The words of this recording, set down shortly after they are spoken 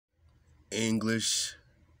English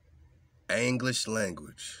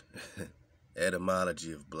language,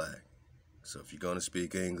 etymology of black. So if you're going to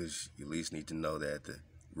speak English, you at least need to know that the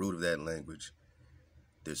root of that language,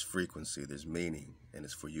 there's frequency, there's meaning, and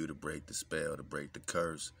it's for you to break the spell, to break the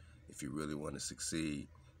curse, if you really want to succeed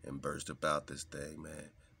and burst about this thing, man.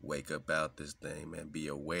 Wake up out this thing, man. Be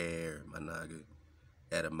aware, my nigga.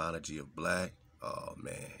 Etymology of black. Oh,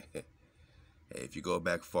 man. Hey, if you go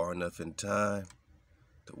back far enough in time,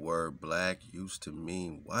 the word black used to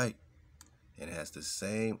mean white, and has the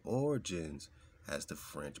same origins as the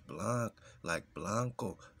French blanc, like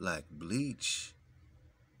blanco, like bleach.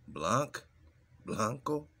 Blanco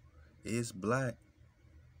is black,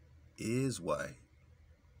 is white.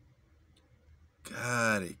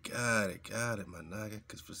 Got it, my nigga.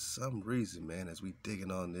 Because for some reason, man, as we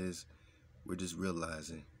digging on this, we're just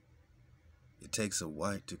realizing it takes a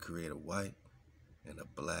white to create a white and a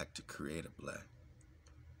black to create a black.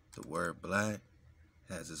 The word black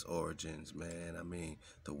has its origins, man. I mean,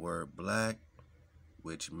 the word black,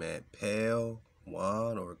 which meant pale,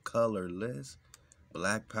 wan, or colorless.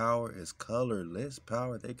 Black power is colorless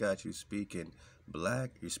power. They got you speaking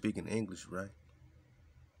black. You're speaking English, right?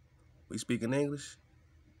 We speaking English?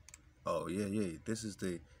 Oh, yeah. This is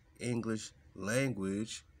the English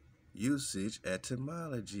language usage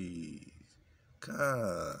etymology.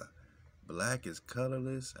 Black is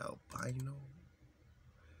colorless, albino.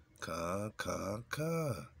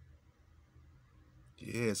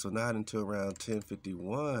 Yeah, so not until around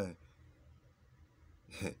 1051,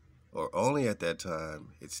 or only at that time,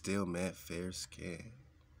 it still meant fair skin,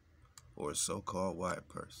 or a so-called white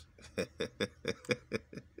person.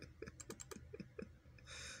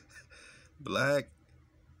 Black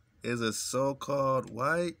is a so-called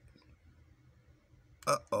white?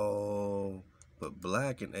 Uh-oh. But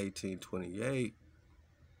black in 1828,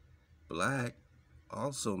 black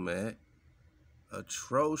also meant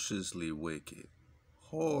atrociously wicked,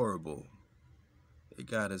 horrible. It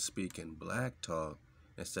got us speaking black talk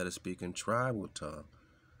instead of speaking tribal talk.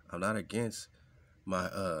 I'm not against my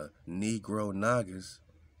Negro niggas,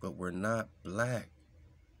 but we're not black.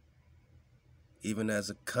 Even as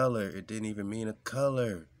a color, it didn't even mean a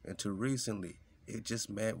color until recently. It just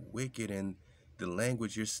meant wicked in the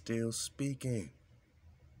language you're still speaking.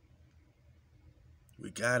 We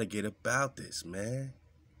gotta get about this, man.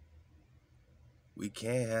 We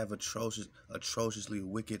can't have atrociously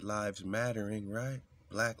wicked lives mattering, right?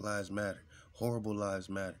 Black lives matter. Horrible lives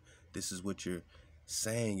matter. This is what you're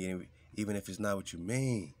saying, even if it's not what you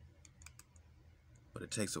mean. But it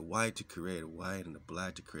takes a white to create a white and a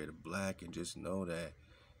black to create a black. And just know that,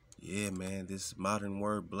 yeah, man, this modern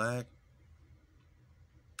word black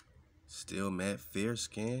still meant fair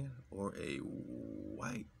skin or a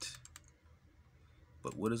white.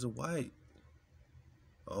 But what is a white?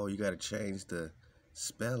 Oh, you got to change the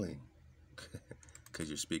spelling because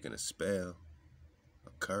you're speaking a spell, a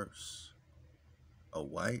curse. A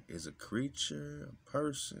white is a creature, a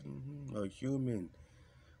person, a human.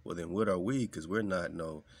 Well, then what are we? Because we're not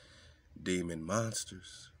no demon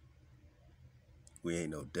monsters. We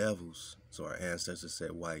ain't no devils. So our ancestors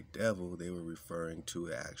said white devil. They were referring to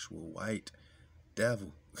an actual white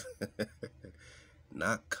devil.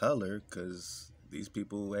 Not color, because these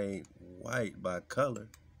people ain't white by color.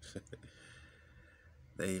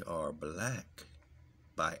 They are black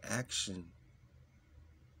by action,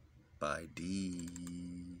 by deed.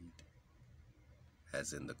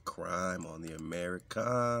 As in the crime on the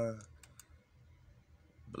America.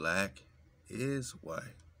 Black is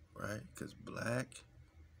white, right? Because black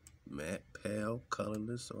meant pale,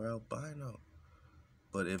 colorless, or albino.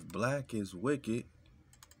 But if black is wicked,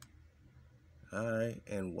 alright,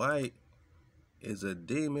 and white is a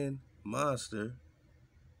demon, monster,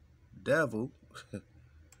 devil,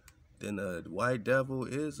 then a white devil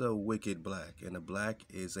is a wicked black, and a black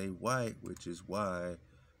is a white, which is why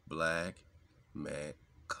black meant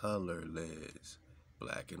colorless.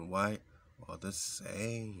 Black and white are the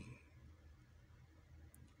same.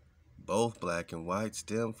 Both black and white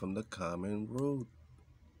stem from the common root.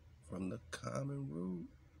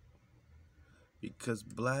 Because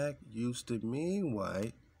black used to mean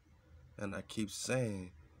white, and I keep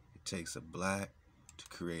saying it takes a black to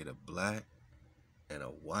create a black and a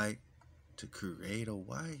white to create a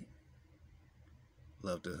white.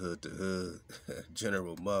 Love the hood.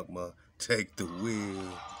 General Magma, take the wheel.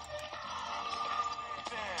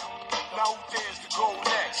 Now who dares to go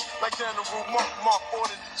next? Like General Monk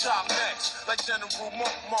orders to chop next. Like General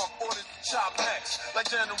Monk orders to chop next. Like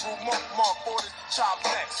General Monk orders to chop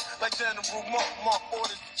next. Like General Monk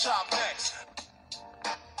orders to chop next.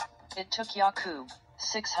 It took Yakub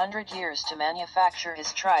 600 years to manufacture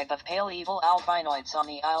his tribe of pale evil albinoids on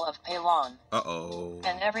the Isle of Palon. Uh-oh.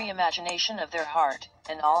 And every imagination of their heart,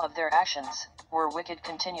 and all of their actions, were wicked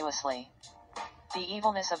continuously. The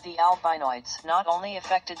evilness of the albinoids not only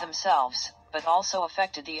affected themselves, but also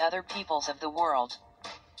affected the other peoples of the world.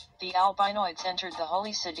 The albinoids entered the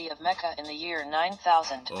holy city of Mecca in the year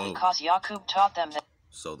 9000 because Yaqub taught them that.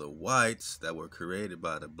 So the whites that were created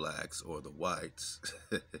by the blacks, or the whites,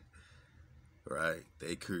 right,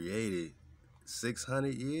 they created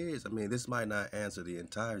 600 years. I mean, this might not answer the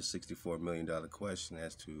entire $64 million question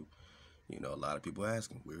as to, a lot of people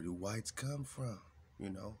asking, where do whites come from?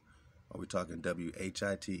 Are we talking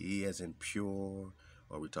W-H-I-T-E as in pure?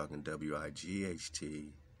 Or are we talking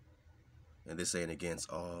W-I-G-H-T? And this ain't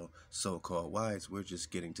against all so-called whites. We're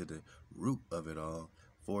just getting to the root of it all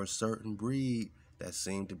for a certain breed that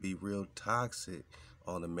seemed to be real toxic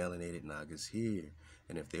on the melanated Nagas here.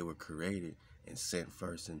 And if they were created and sent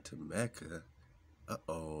first into Mecca,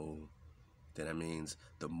 then that means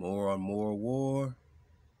the more on more war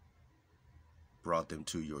brought them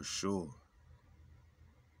to your shore.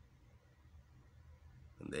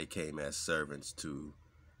 And they came as servants to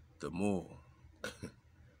the Moor,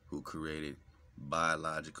 who created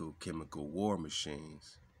biological chemical war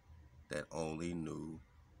machines that only knew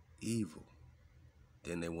evil.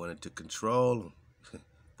 Then they wanted to control them.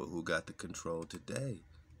 But who got the control today?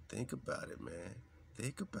 Think about it, man.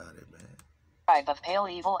 Think about it, man. Tribe of pale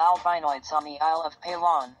evil albinoids on the Isle of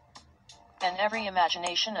Palon. And every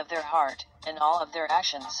imagination of their heart, and all of their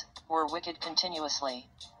actions, were wicked continuously.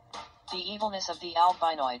 The evilness of the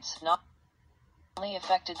albinoids not only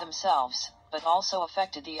affected themselves, but also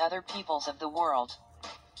affected the other peoples of the world.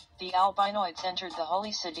 The albinoids entered the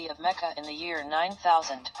holy city of Mecca in the year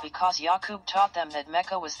 9000 because Yaqub taught them that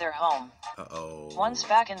Mecca was their home. Once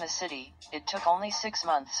back in the city, it took only 6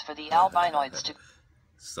 months for the albinoids to...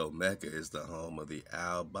 So Mecca is the home of the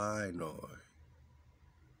albino.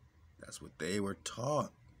 That's what they were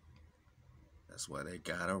taught. That's why they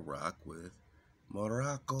gotta rock with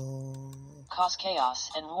Morocco. Cause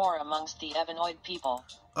chaos and war amongst the Ebenoid people.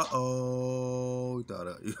 You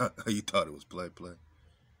thought it was play.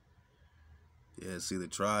 Yeah, see, the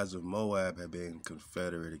tribes of Moab have been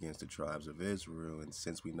confederate against the tribes of Israel, and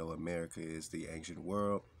since we know America is the ancient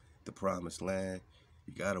world, the promised land,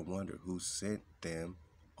 you gotta wonder who sent them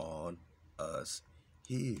on us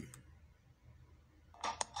here.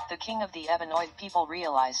 The king of the Ebenoid people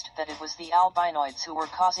realized that it was the albinoids who were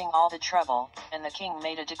causing all the trouble, and the king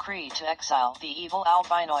made a decree to exile the evil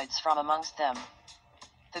albinoids from amongst them.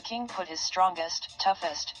 The king put his strongest,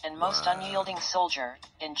 toughest, and most unyielding soldier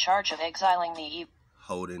in charge of exiling the evil.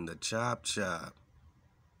 Holding the chop.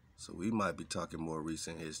 So we might be talking more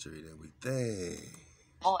recent history than we think.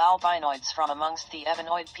 Evil albinoids from amongst the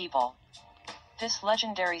Ebenoid people. This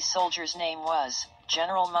legendary soldier's name was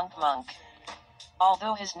General Monk.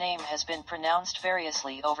 Although his name has been pronounced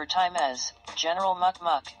variously over time as General Muck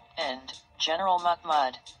and General Muck.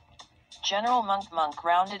 General Monk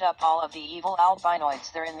rounded up all of the evil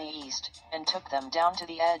albinoids there in the east, and took them down to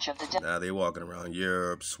the edge of the desert. Now they walking around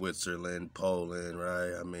Europe, Switzerland, Poland,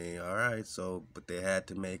 right? I mean, alright, but they had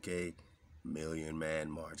to make a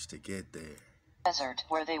 1,000,000-man march to get there. Desert,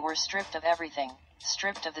 where they were stripped of everything,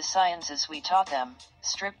 stripped of the sciences we taught them,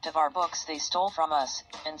 stripped of our books they stole from us,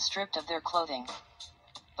 and stripped of their clothing.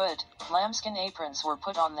 But lambskin aprons were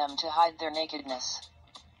put on them to hide their nakedness.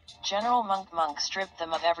 General Monk stripped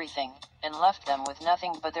them of everything, and left them with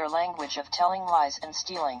nothing but their language of telling lies and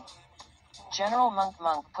stealing. General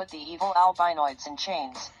Monk put the evil albinoids in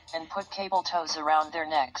chains, and put cable tows around their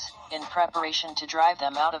necks, in preparation to drive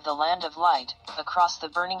them out of the land of light, across the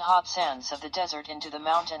burning hot sands of the desert into the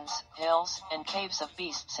mountains, hills, and caves of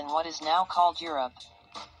beasts in what is now called Europe.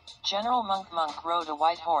 General Monk rode a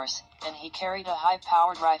white horse, and he carried a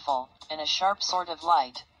high-powered rifle, and a sharp sword of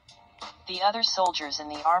light. The other soldiers in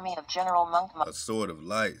the army of General Monk... A sword of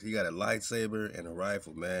light. He got a lightsaber and a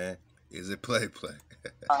rifle, man. Is it play?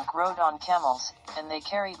 Monk rode on camels, and they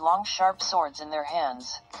carried long sharp swords in their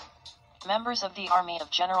hands. Members of the army of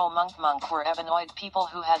General Monk were Ebenoid people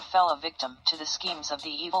who had fell a victim to the schemes of the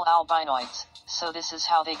evil albinoids, so this is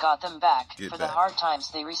how they got them back the hard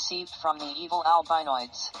times they received from the evil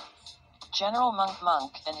albinoids. General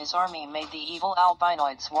Monk and his army made the evil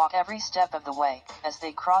albinoids walk every step of the way, as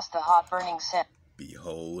they crossed the hot burning sands.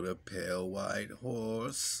 Behold a pale white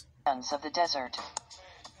horse. Of the desert.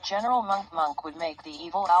 General Monk would make the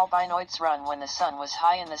evil albinoids run when the sun was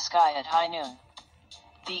high in the sky at high noon.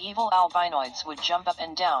 The evil albinoids would jump up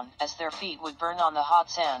and down, as their feet would burn on the hot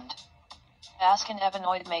sand. Ask an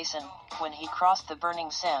Ebenoid mason, when he crossed the burning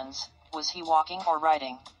sands, was he walking or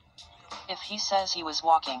riding? If he says he was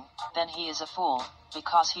walking, then he is a fool,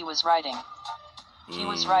 because he was riding. He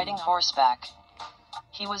was riding horseback.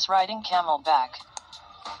 He was riding camelback.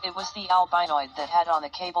 It was the albinoid that had on the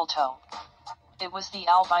cable toe. It was the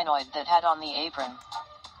albinoid that had on the apron.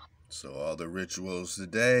 So all the rituals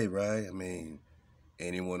today, right? I mean,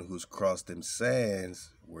 anyone who's crossed them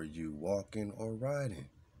sands, were you walking or riding?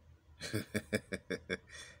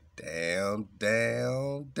 Down,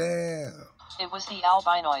 down, down. It was the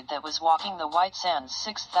albinoid that was walking the white sands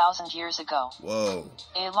 6,000 years ago. Whoa.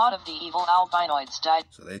 A lot of the evil albinoids died.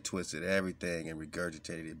 So they twisted everything and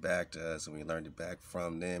regurgitated it back to us, and we learned it back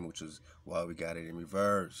from them, which was why we got it in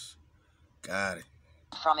reverse. Got it.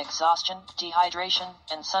 From exhaustion, dehydration,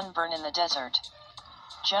 and sunburn in the desert.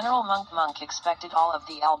 General Monk expected all of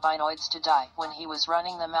the albinoids to die when he was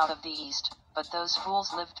running them out of the east, but those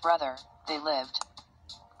fools lived, brother, they lived.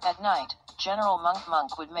 At night, General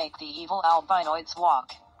Monk would make the evil albinoids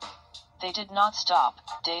walk. They did not stop,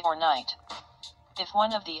 day or night. If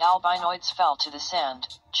one of the albinoids fell to the sand,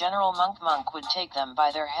 General Monk would take them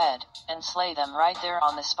by their head, and slay them right there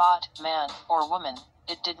on the spot, man, or woman,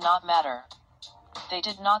 it did not matter. They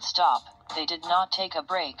did not stop, they did not take a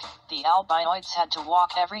break, the albinoids had to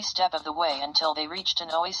walk every step of the way until they reached an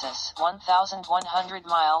oasis 1,100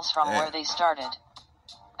 miles from where they started.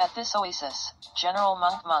 At this oasis, General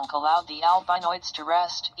Monk allowed the albinoids to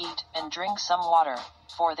rest, eat, and drink some water,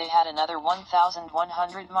 for they had another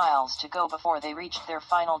 1,100 miles to go before they reached their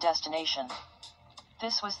final destination.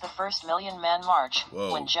 This was the first million-man march,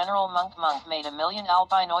 when General Monk made 1,000,000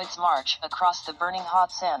 albinoids march across the burning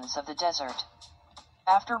hot sands of the desert.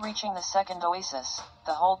 After reaching the second oasis,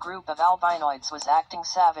 the whole group of albinoids was acting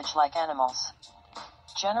savage like animals.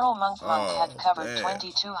 General Monk had covered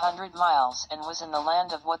 2,200 miles and was in the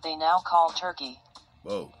land of what they now call Turkey.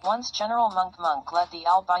 Once General Monk let the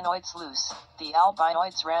albinoids loose, the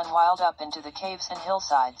albinoids ran wild up into the caves and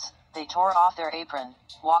hillsides. They tore off their apron,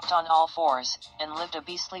 walked on all fours, and lived a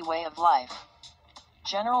beastly way of life.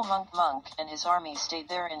 General Monk and his army stayed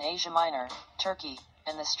there in Asia Minor, Turkey,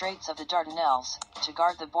 and the Straits of the Dardanelles, to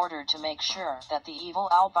guard the border to make sure that the evil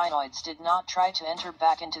albinoids did not try to enter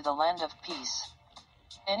back into the land of peace.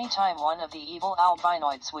 Anytime one of the evil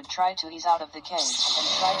albinoids would try to ease out of the cage and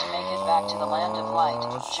try to make it back to the land of light,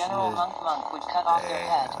 General Monk would cut off their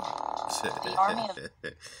head. The army of...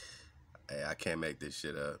 Hey, I can't make this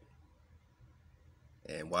shit up.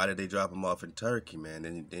 And why did they drop them off in Turkey, man?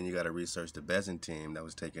 Then you got to research the Byzantine that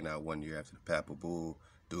was taken out 1 year after the Papal Bull,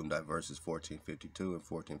 Doom verses 1452 and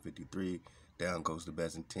 1453. Down goes the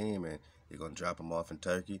Byzantine, and they're going to drop them off in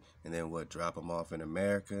Turkey. And then what? Drop them off in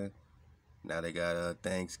America. Now they got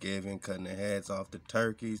Thanksgiving, cutting their heads off the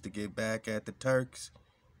turkeys to get back at the Turks.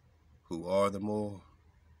 Who are the more?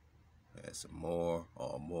 That's some more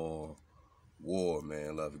war,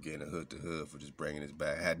 man. Love again, hood to hood for just bringing this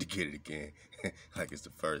back. I had to get it again, like it's the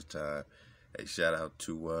first time. Hey, shout out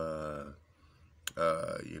to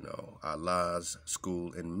Allah's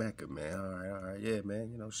school in Mecca, man. All right, yeah,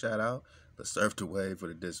 man. Shout out. Let's surf the wave for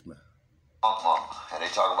the dismount. And they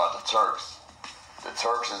talk about the Turks. The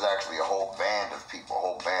Turks is actually a whole band of people, a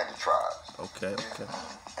whole band of tribes. Okay.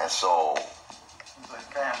 And so, like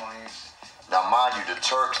families. Now mind you, the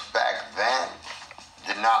Turks back then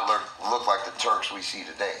did not look like the Turks we see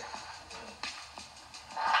today.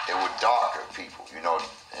 They were darker people,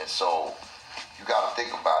 and so you got to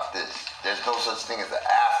think about this. There's no such thing as an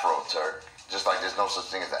Afro-Turk, just like there's no such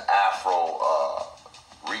thing as an Afro,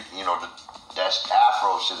 that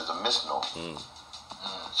Afro shit is a misnomer.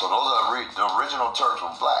 So those are the original Turks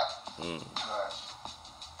were black. Right.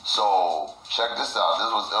 So check this out.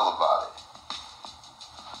 This was ill about it.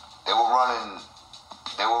 They were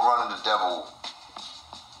running the devil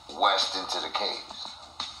west into the caves.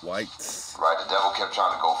 Whites. Right. The devil kept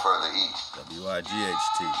trying to go further east.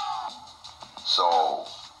 W-I-G-H-T. So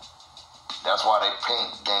that's why they paint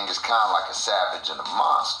Genghis Khan like a savage and a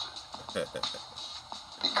monster.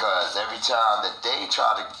 Because every time that they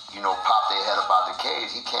try to, pop their head about the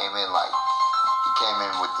cage, he came in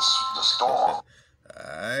with the storm.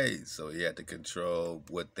 Alright, so he had to control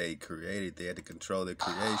what they created. They had to control their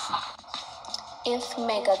creation. If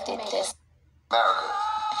Mega did this. America.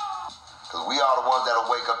 Because we are the ones that'll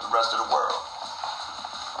wake up the rest of the world.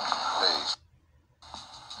 Please.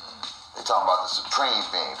 They talking about the supreme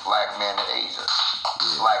being, black man in Asia.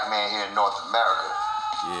 Black man here in North America.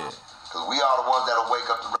 Yeah. Because we are the ones that'll wake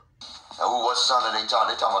up the... And what son are they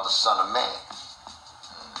talking? They talking about the Son of Man.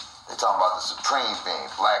 They talking about the supreme being,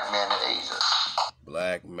 black man in Asia.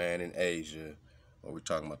 Black man in Asia. Or we're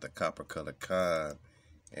talking about the copper-colored Khan.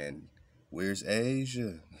 And where's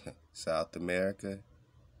Asia? South America.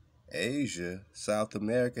 Asia, South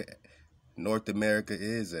America. North America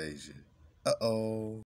is Asia. Uh-oh.